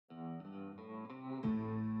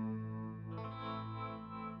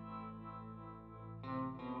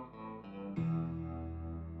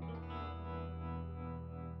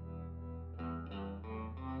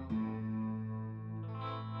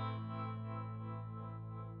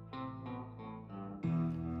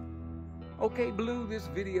Okay, Blue, this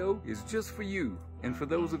video is just for you. And for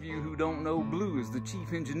those of you who don't know, Blue is the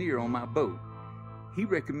chief engineer on my boat. He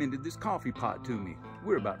recommended this coffee pot to me.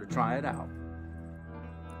 We're about to try it out.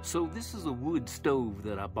 So this is a wood stove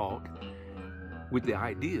that I bought with the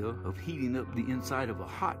idea of heating up the inside of a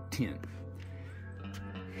hot tent.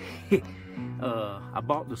 I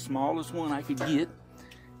bought the smallest one I could get.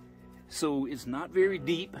 So it's not very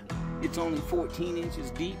deep. It's only 14 inches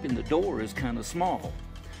deep and the door is kind of small.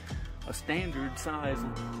 A standard size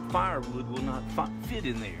firewood will not fit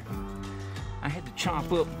in there. I had to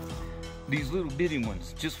chop up these little bitty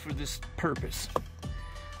ones just for this purpose.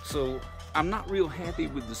 So I'm not real happy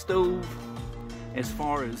with the stove as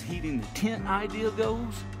far as heating the tent idea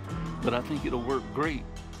goes, but I think it'll work great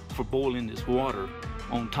for boiling this water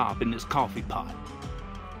on top in this coffee pot.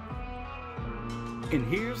 And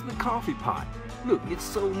here's the coffee pot. Look, it's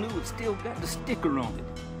so new, it's still got the sticker on it.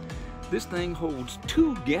 This thing holds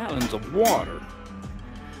 2 gallons of water.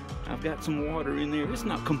 I've got some water in there. It's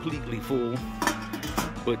not completely full,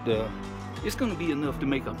 but it's gonna be enough to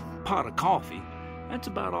make a pot of coffee. That's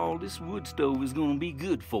about all this wood stove is gonna be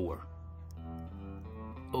good for.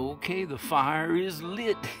 Okay, the fire is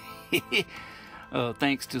lit.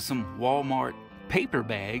 Thanks to some Walmart paper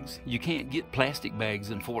bags. You can't get plastic bags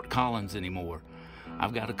in Fort Collins anymore.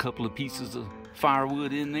 I've got a couple of pieces of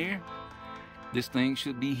firewood in there. This thing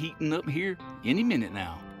should be heating up here any minute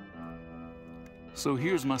now. So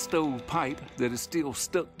here's my stove pipe that is still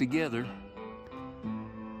stuck together.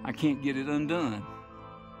 I can't get it undone.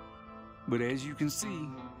 But as you can see,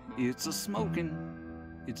 it's a smoking.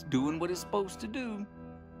 It's doing what it's supposed to do.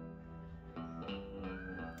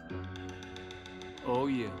 Oh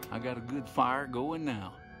yeah, I got a good fire going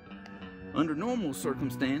now. Under normal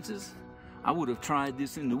circumstances, I would have tried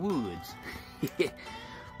this in the woods.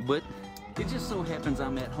 But it just so happens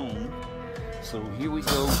I'm at home. So here we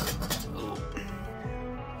go. Oh.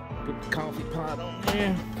 Put the coffee pot on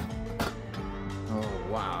there. Oh,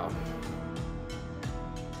 wow.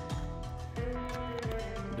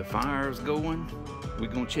 The fire's going. We're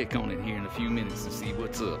gonna check on it here in a few minutes and see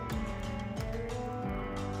what's up.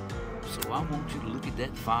 So I want you to look at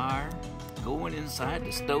that fire going inside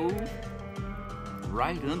the stove,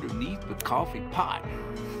 right underneath the coffee pot.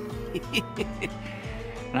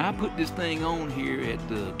 Now I put this thing on here at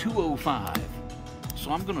 2:05,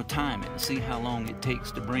 so I'm gonna time it and see how long it takes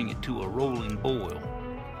to bring it to a rolling boil.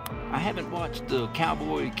 I haven't watched the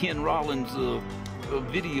Cowboy Ken Rollins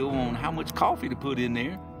video on how much coffee to put in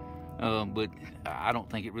there, but I don't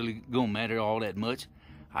think it really gonna matter all that much.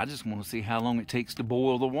 I just want to see how long it takes to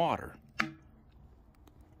boil the water.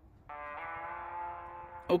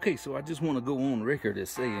 Okay, so I just want to go on record as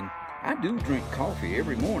saying I do drink coffee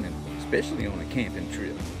every morning, especially on a camping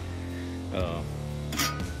trip.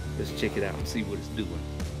 Let's check it out and see what it's doing.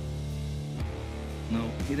 No,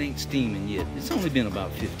 it ain't steaming yet. It's only been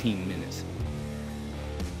about 15 minutes.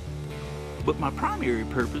 But my primary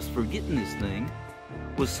purpose for getting this thing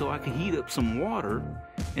was so I could heat up some water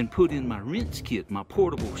and put in my rinse kit, my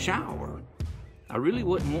portable shower. I really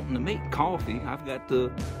wasn't wanting to make coffee. I've got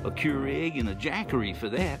a Keurig and a Jackery for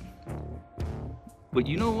that. But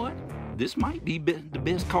you know what? This might be the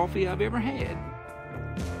best coffee I've ever had.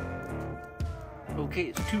 Okay,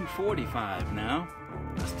 it's 2:45 now.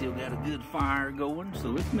 I still got a good fire going,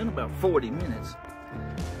 so it's been about 40 minutes.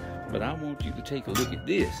 But I want you to take a look at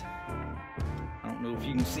this. I don't know if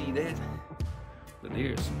you can see that, but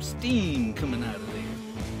there's some steam coming out of there.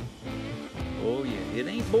 Oh yeah, it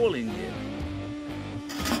ain't boiling yet.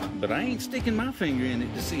 But I ain't sticking my finger in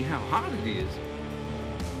it to see how hot it is.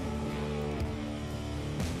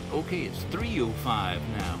 Okay, it's 3:05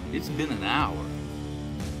 now. It's been an hour.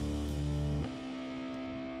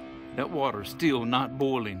 That water's still not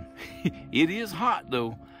boiling. It is hot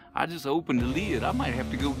though. I just opened the lid. I might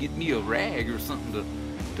have to go get me a rag or something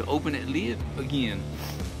to open that lid again.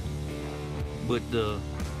 But the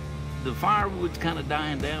firewood's kind of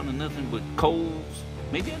dying down to nothing but coals.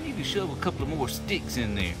 Maybe I need to shove a couple of more sticks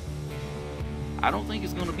in there. I don't think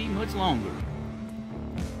it's gonna be much longer.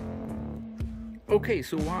 Okay,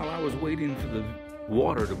 so while I was waiting for the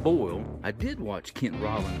water to boil, I did watch Kent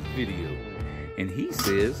Rollins' video. And he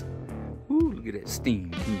says, ooh, look at that steam.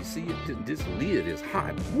 Can you see it? This lid is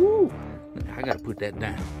hot. Woo! I gotta put that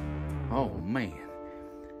down. Oh man.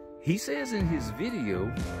 He says in his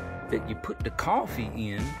video that you put the coffee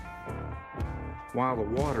in while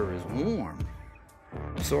the water is warm.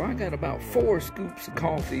 So I got about 4 scoops of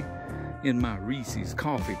coffee in my Reese's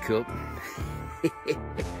coffee cup.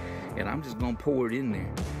 And I'm just gonna pour it in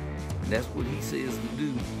there. And that's what he says to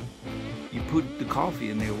do. You put the coffee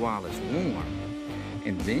in there while it's warm,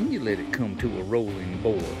 and then you let it come to a rolling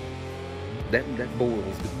boil. That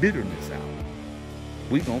boils the bitterness out.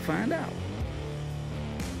 We gonna find out.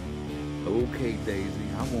 Okay, Daisy,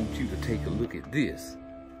 I want you to take a look at this.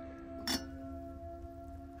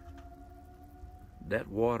 That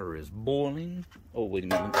water is boiling. Oh, wait a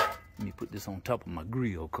minute. Let me put this on top of my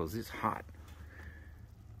grill because it's hot.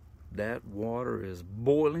 That water is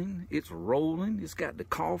boiling. It's rolling. It's got the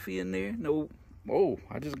coffee in there. No, oh,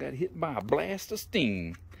 I just got hit by a blast of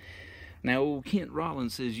steam. Now, old Kent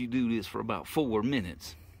Rollins says you do this for about 4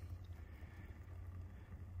 minutes.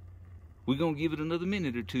 We're going to give it another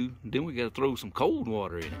minute or two. Then we got to throw some cold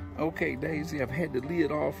water in it. Okay, Daisy, I've had the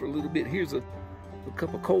lid off for a little bit. Here's a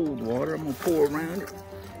cup of cold water. I'm going to pour around it.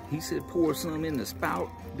 He said pour some in the spout.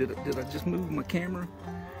 Did I just move my camera?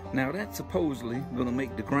 Now, that's supposedly going to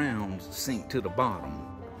make the grounds sink to the bottom.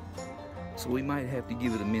 So we might have to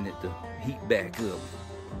give it a minute to heat back up.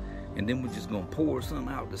 And then we're just going to pour some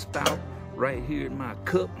out the spout right here in my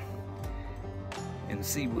cup and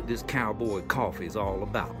see what this cowboy coffee is all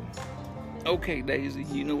about. Okay, Daisy,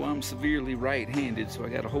 you know I'm severely right-handed, so I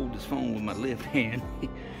got to hold this phone with my left hand.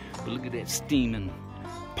 But look at that steaming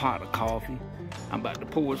pot of coffee. I'm about to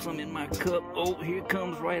pour some in my cup. Oh, here it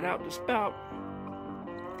comes right out the spout.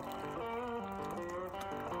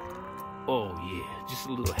 Oh, yeah, just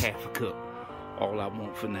a little half a cup. All I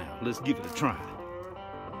want for now. Let's give it a try.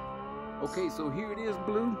 Okay, so here it is,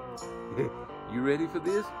 Blue. You ready for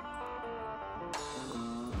this?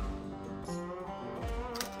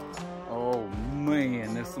 Oh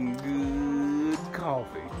man, that's some good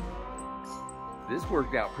coffee. This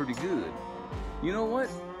worked out pretty good. You know what?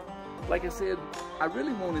 Like I said, I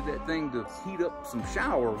really wanted that thing to heat up some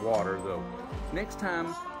shower water though. Next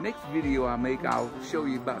video I make, I'll show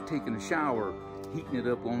you about taking a shower, heating it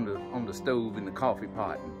up on the stove in the coffee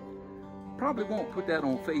pot. Probably won't put that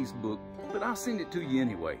on Facebook, but I'll send it to you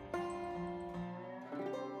anyway.